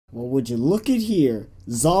Well, would you look at here?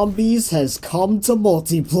 Zombies has come to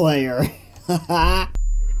multiplayer.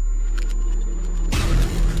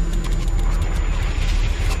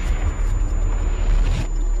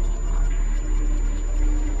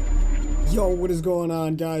 Yo, what is going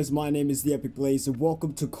on, guys? My name is the Epic Blaze, and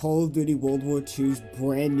welcome to Call of Duty World War II's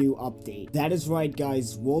brand new update. That is right,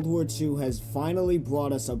 guys. World War II has finally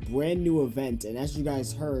brought us a brand new event, and as you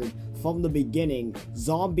guys heard from the beginning,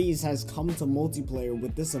 Zombies has come to multiplayer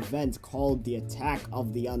with this event called the Attack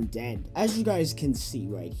of the Undead. As you guys can see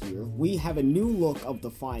right here, we have a new look of the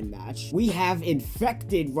Fine Match. We have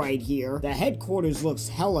Infected right here. The headquarters looks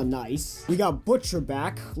hella nice. We got Butcher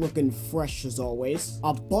back, looking fresh as always.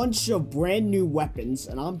 A bunch of brand new weapons,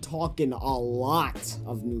 and I'm talking a lot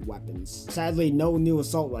of new weapons. Sadly, no new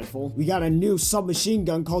assault rifle. We got a new submachine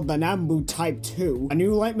gun called the Nambu Type 2, a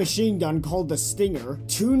new light machine gun called the Stinger,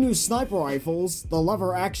 2 new sniper rifles, the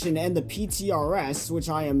lever action and the PTRS, which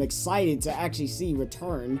I am excited to actually see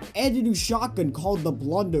return, and a new shotgun called the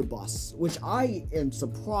Blunderbuss, which I am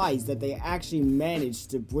surprised that they actually managed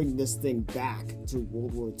to bring this thing back to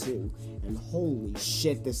World War II, and holy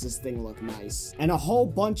shit, does this thing look nice. And a whole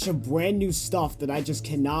bunch of brand new stuff that I just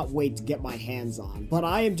cannot wait to get my hands on. But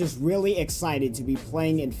I am just really excited to be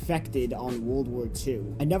playing Infected on World War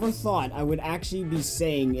II. I never thought I would actually be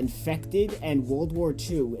saying Infected and World War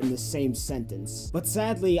II in the same sentence. But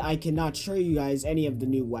sadly, I cannot show you guys any of the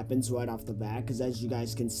new weapons right off the bat, because as you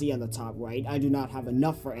guys can see on the top right, I do not have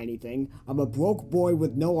enough for anything. I'm a broke boy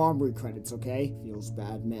with no armory credits, okay? Feels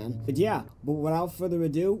bad, man. But yeah, but without further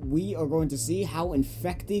ado, we are going to see how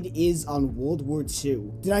Infected is on World War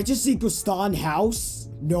II. Did I just see Gustan House?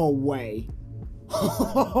 No way.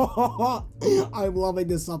 I'm loving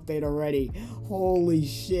this update already. Holy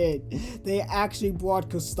shit. They actually brought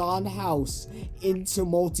Gustan House into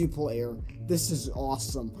multiplayer. This is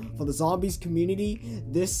awesome. For the zombies community,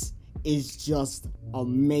 this is just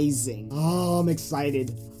amazing. Oh, I'm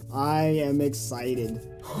excited. I am excited.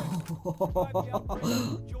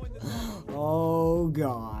 Oh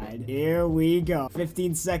god, here we go.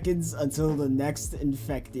 15 seconds until the next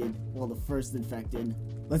infected. Well, the first infected.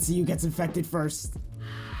 Let's see who gets infected first.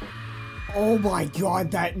 Oh my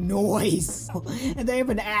god, that noise. And they have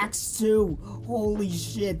an axe too. Holy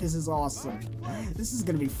shit, this is awesome. This is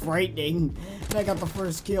gonna be frightening. And I got the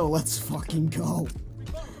first kill. Let's fucking go.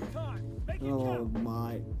 Oh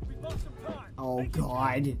my. Oh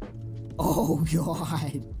god. Oh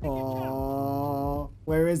god. Oh.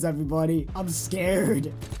 Where is everybody? I'm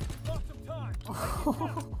scared.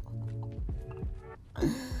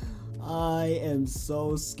 I am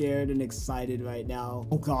so scared and excited right now.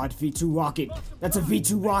 Oh god, V2 rocket. That's a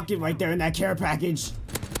V2 rocket right there in that care package.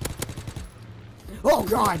 Oh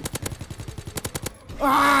god.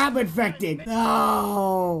 Ah, I'm infected.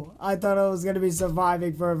 No, I thought I was gonna be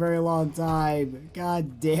surviving for a very long time.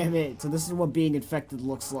 God damn it. So this is what being infected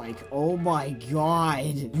looks like. Oh my god.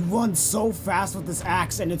 You run so fast with this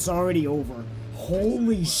axe and it's already over.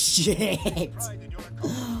 Holy shit.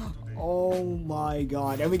 Oh my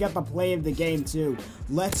god. And we got the play of the game too.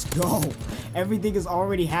 Let's go. Everything is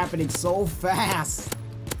already happening so fast.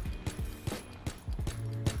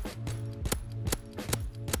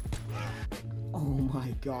 Oh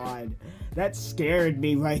my god, that scared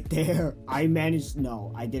me right there. I managed,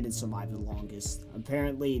 no, I didn't survive the longest.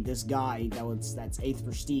 Apparently this guy that's 8th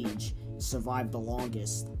prestige survived the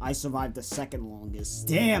longest. I survived the second longest.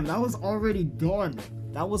 Damn, that was already done.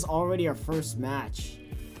 That was already our first match.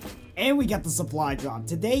 And we got the supply drop.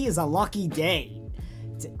 Today is a lucky day.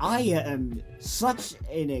 I am such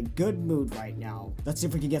in a good mood right now. Let's see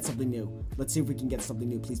if we can get something new. Let's see if we can get something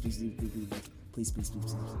new. Please, please, please, please, please, please, please,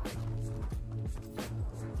 please.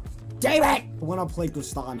 Damn it! I want to play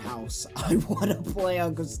Gustan House. I want to play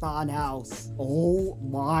on Gustan House. Oh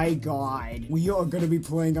my god. We are going to be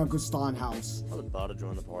playing on Gustan House. I was about to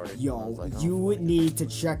join the party. Yo, like, oh, you need to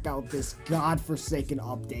check out this godforsaken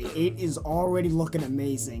update. It is already looking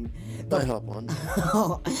amazing. I hop on.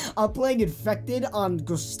 I'm playing Infected on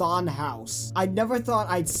Gustan House. I never thought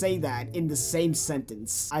I'd say that in the same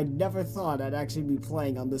sentence. I never thought I'd actually be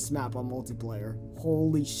playing on this map on multiplayer.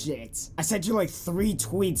 Holy shit. I sent you like 3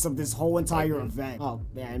 tweets of this whole entire event. Oh,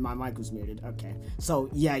 man, my mic was muted. Okay. So,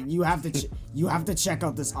 yeah, you have to check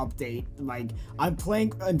out this update. Like, I'm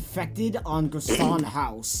playing Infected on Gustan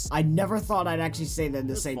House. I never thought I'd actually say that in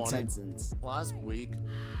the same sentence. Last week,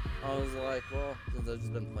 I was like, well, since I've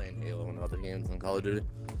just been playing Halo and other games on Call of Duty,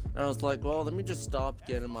 and I was like, well, let me just stop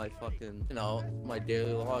getting my fucking, you know, my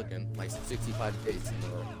daily login, like 65 days in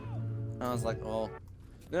a row. And I was like, well,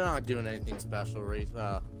 they're not doing anything special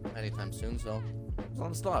anytime soon, so just let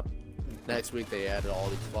them stop. next week they added all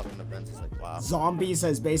these fucking events. It's like, wow. Zombies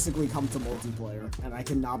has basically come to multiplayer, and I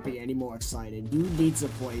cannot be any more excited. You need to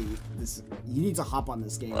play this. You need to hop on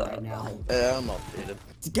this game right now. Yeah, I'm updated.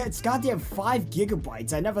 It's goddamn 5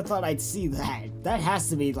 gigabytes. I never thought I'd see that. That has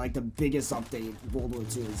to be like the biggest update World War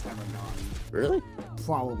II has ever done. Really?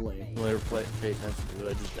 Probably. I never pay attention to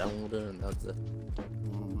it. I just downloaded it and that's it.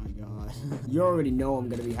 Oh my god. You already know I'm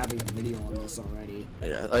gonna be having a video on this already.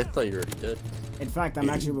 Yeah, I thought you already did. In fact, I'm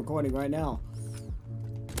actually recording right now.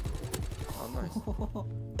 Oh,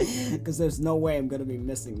 nice. Because there's no way I'm gonna be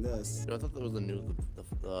missing this. Yo, I thought there was a new,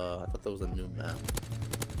 I thought there was a new map.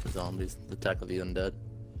 The zombies, the Attack of the Undead.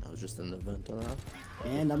 I was just in the event on that.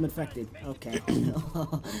 And I'm infected. Okay.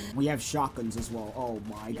 We have shotguns as well. Oh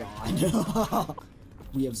my god.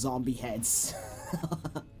 We have zombie heads.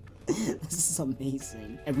 This is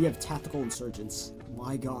amazing. And we have tactical insurgents.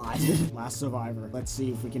 My god. Last survivor. Let's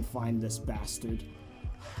see if we can find this bastard.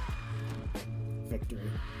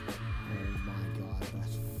 Victory. Oh my god, that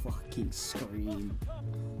fucking scream.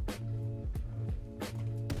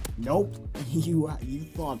 Nope. You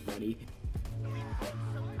thought, buddy.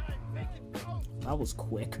 That was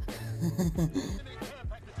quick. Come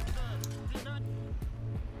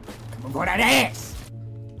on for that ass!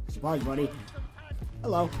 Surprise, buddy.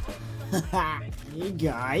 Hello. Hey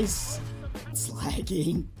guys. It's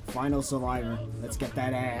lagging. Final survivor. Let's get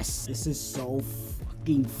that ass. This is so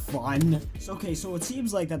fucking fun. Okay, so it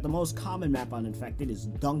seems like that the most common map on Infected is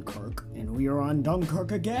Dunkirk. And we are on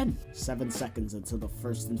Dunkirk again. 7 seconds until the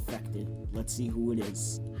first infected. Let's see who it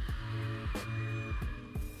is.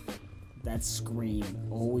 That scream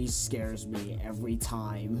always scares me every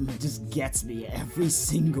time. It just gets me every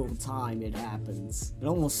single time it happens. It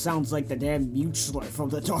almost sounds like the damn Mutchler from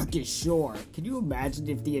the Darkest Shore. Can you imagine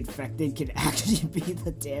if the infected could actually be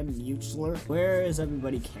the damn Mutchler? Where is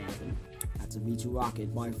everybody camping? That's a V2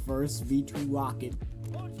 rocket. My first V2 rocket.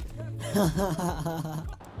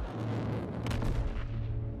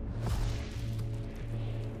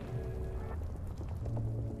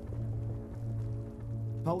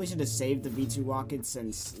 Probably should have saved the V2 rocket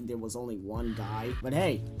since there was only one guy. But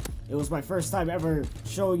hey, it was my first time ever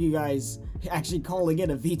showing you guys actually calling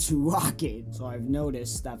in a V2 rocket. So I've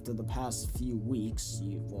noticed after the past few weeks,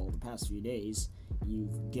 well, the past few days,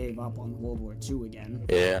 you gave up on World War II again.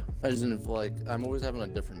 Yeah, I just didn't feel like, I'm always having a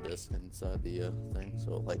different disc inside the thing.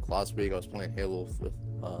 So like last week I was playing Halo with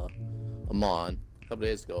Amon. A couple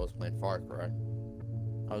days ago I was playing Far Cry.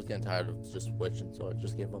 I was getting tired of just switching, so I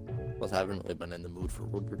just gave up. Plus, I haven't really been in the mood for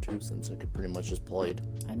World War II since I could pretty much just played.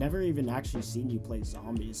 I never even actually seen you play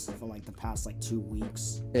zombies for like the past like 2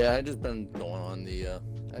 weeks. Yeah, I just been going on the,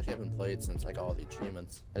 actually haven't played since I got all the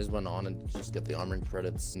achievements. I just went on and just get the armoring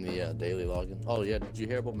credits in the daily login. Oh yeah, did you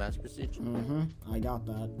hear about Mass Prestige? Mm-hmm, I got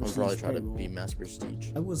that. I'll probably try to be Mass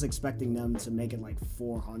Prestige. I was expecting them to make it like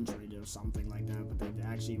 400 or something like that, but they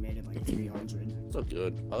actually made it like 300. So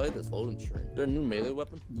good. I like this loading screen. Is there a new melee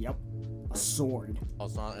weapon? Yep. A sword. Oh,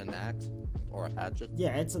 it's not an axe? Or a hatchet?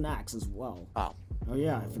 Yeah, it's an axe as well. Oh. Oh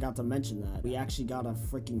yeah, I forgot to mention that. We actually got a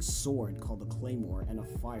freaking sword called a claymore and a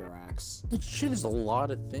fire axe. This shit is a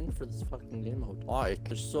lot of things for this fucking game mode. Why?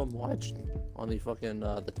 There's so much on the fucking,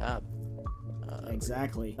 the tab.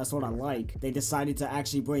 Exactly. That's what I like. They decided to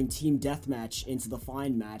actually bring Team Deathmatch into the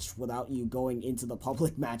Find Match without you going into the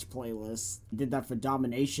public match playlist. Did that for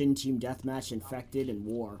Domination, Team Deathmatch, Infected, and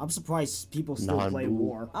War. I'm surprised people still play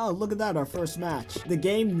War. Oh, look at that, our first match. The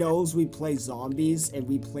game knows we play zombies, and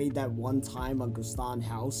we played that one time on Kristan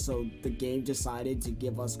House, so the game decided to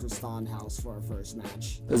give us Kristan House for our first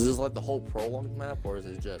match. Is this like the whole prologue map, or is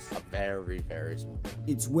it just a very, very small map?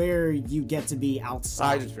 It's where you get to be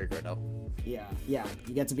outside. I just figured it out. Yeah,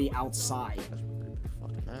 you get to be outside. That's a pretty big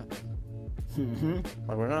fucking map. Mm-hmm.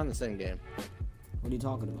 Like, we're not in the same game. What are you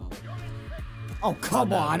talking about? Oh,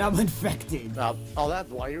 come on, I'm infected! Oh, that's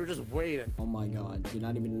why you were just waiting. Oh my god, you're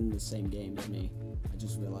not even in the same game as me. I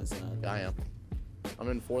just realized that. I am. I'm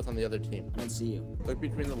in 4th on the other team. I don't see you. Look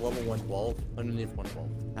between the level 112, underneath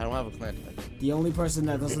 112. I don't have a clan tag. The only person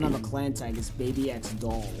that doesn't have a clan tag is Baby X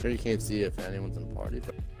Doll. Sure, you can't see if anyone's in the party.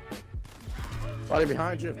 Party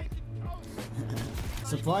behind you.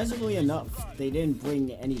 Surprisingly enough, they didn't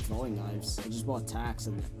bring any throwing knives. They just brought tacks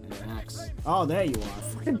and an axe. Oh, there you are.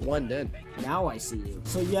 Fucking blend in. Now I see you.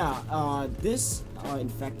 So yeah, this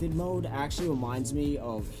infected mode actually reminds me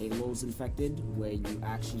of Halo's Infected, where you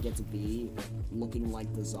actually get to be looking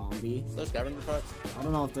like the zombie. There's scavenger packs? I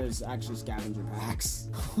don't know if there's actually scavenger packs.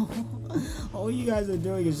 All you guys are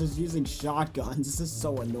doing is just using shotguns. This is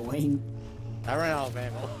so annoying. I ran out of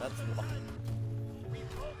ammo. That's why.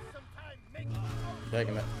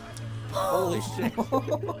 Taking it. Holy shit.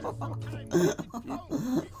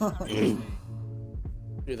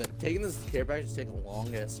 Dude, taking this care package takes a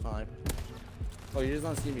long ass time. Oh, you just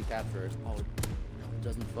don't see me capture it. Oh, it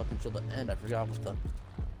doesn't fucking show the end. I forgot what the...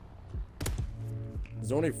 Is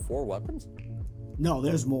there only 4 weapons? No,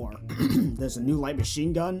 there's more. There's a new light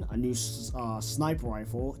machine gun, a new sniper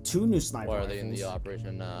rifle, 2 new sniper rifles. Or are they in the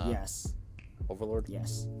Operation Yes. Overlord?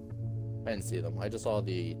 Yes. I didn't see them. I just saw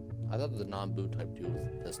the... I thought the non-boot type 2 was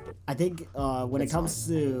pistol. I think when it comes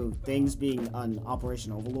to things being on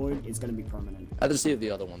Operation Overlord, it's going to be permanent. I had to see if the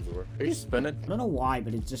other ones were. Are you spinning? I don't know why,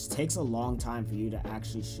 but it just takes a long time for you to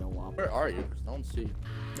actually show up. Where are you? Because I don't see you.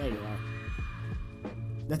 There you are.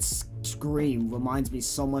 That scream reminds me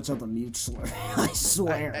so much of the mute slur. I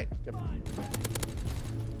swear. Hey.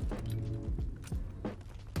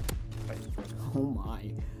 Oh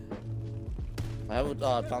my. I have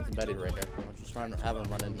Fountain Betty right there. I'm just trying to have him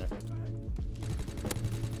run in there.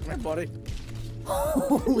 Come here, buddy.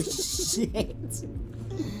 Holy shit.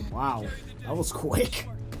 Wow, that was quick.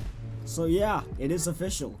 So yeah, it is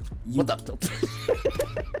official. What the?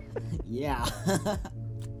 Yeah.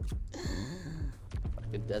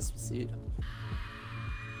 Fucking Despacito.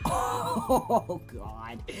 Oh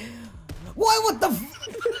god. Why? What the?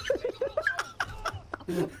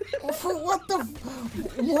 What the?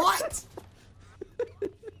 What?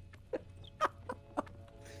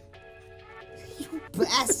 You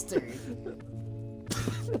bastard.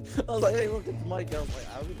 I was like, hey, look at the mic. I was like,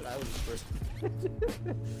 I was first.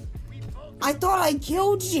 I thought I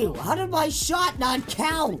killed you. How did my shot not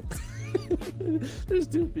count? There's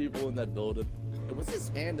 2 people in that building. What's his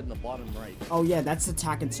hand in the bottom right? Oh yeah, that's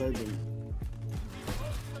attack and surgeon.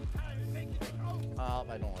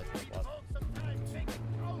 I don't like this spot.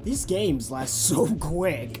 These games last so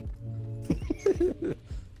quick.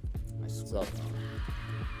 So,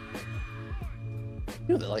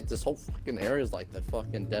 dude, like this whole fucking area is like the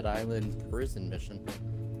fucking Dead Island prison mission.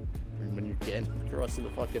 And when you're getting across to the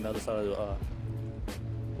fucking other side of the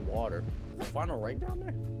water. Is the final right down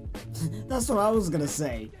there? That's what I was gonna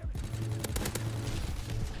say.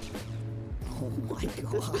 Oh my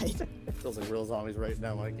god. Feels like real zombies right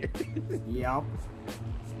now, like. Yep.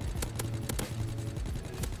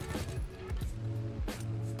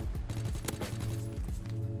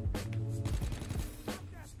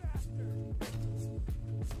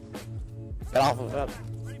 Get off of that.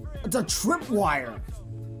 It's a tripwire.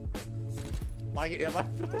 Mike, am I?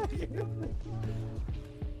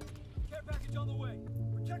 Care package on the way.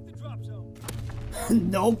 Protect the drop zone.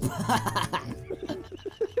 Nope.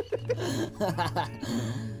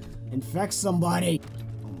 Infect somebody.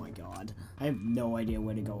 Oh my god. I have no idea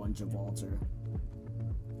where to go on Gibraltar.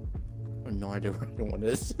 I have no idea where anyone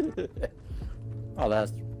is. Oh,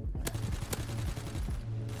 that's...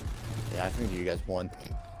 Yeah, I think you guys won.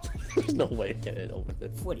 There's no way to get it over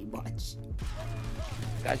this. Pretty much.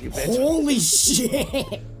 God, you bitch. Holy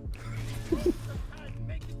shit!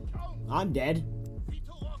 I'm dead.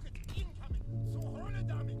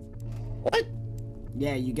 What?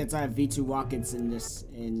 Yeah, you get to have V2 rockets in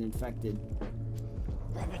Infected.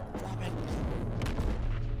 Drop it, drop it.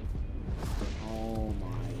 Oh my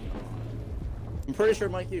god. I'm pretty sure,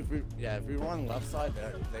 Mikey, if we run left side,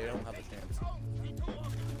 they don't have a chance.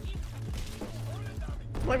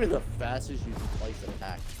 This might be the fastest you can place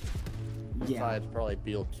attack. Yeah. Besides probably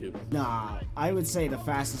Beal 2. Nah, I would say the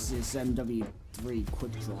fastest is MW3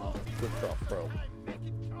 Quick Draw. Quick Draw Pro.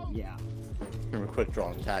 Yeah. Remember, Quick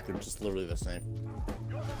Draw and attack are just literally the same.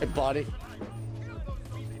 Hey, buddy.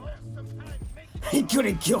 He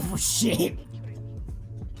couldn't kill for shit.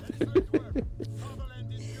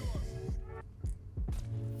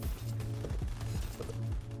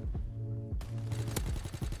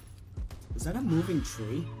 Is that a moving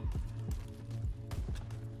tree?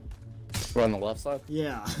 We're on the left side?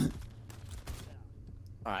 Yeah.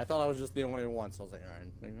 Alright, I thought I was just the only one, so I was like, alright,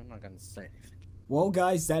 maybe I'm not gonna say anything. Well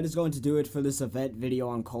guys, that is going to do it for this event video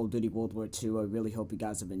on Call of Duty World War II. I really hope you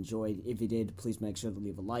guys have enjoyed. If you did, please make sure to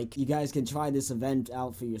leave a like. You guys can try this event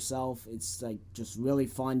out for yourself. It's like just really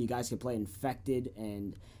fun. You guys can play Infected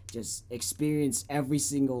and just experience every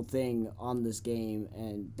single thing on this game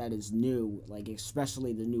and that is new, like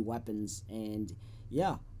especially the new weapons. And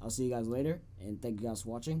yeah, I'll see you guys later, and thank you guys for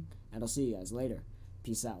watching, and I'll see you guys later.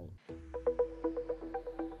 Peace out.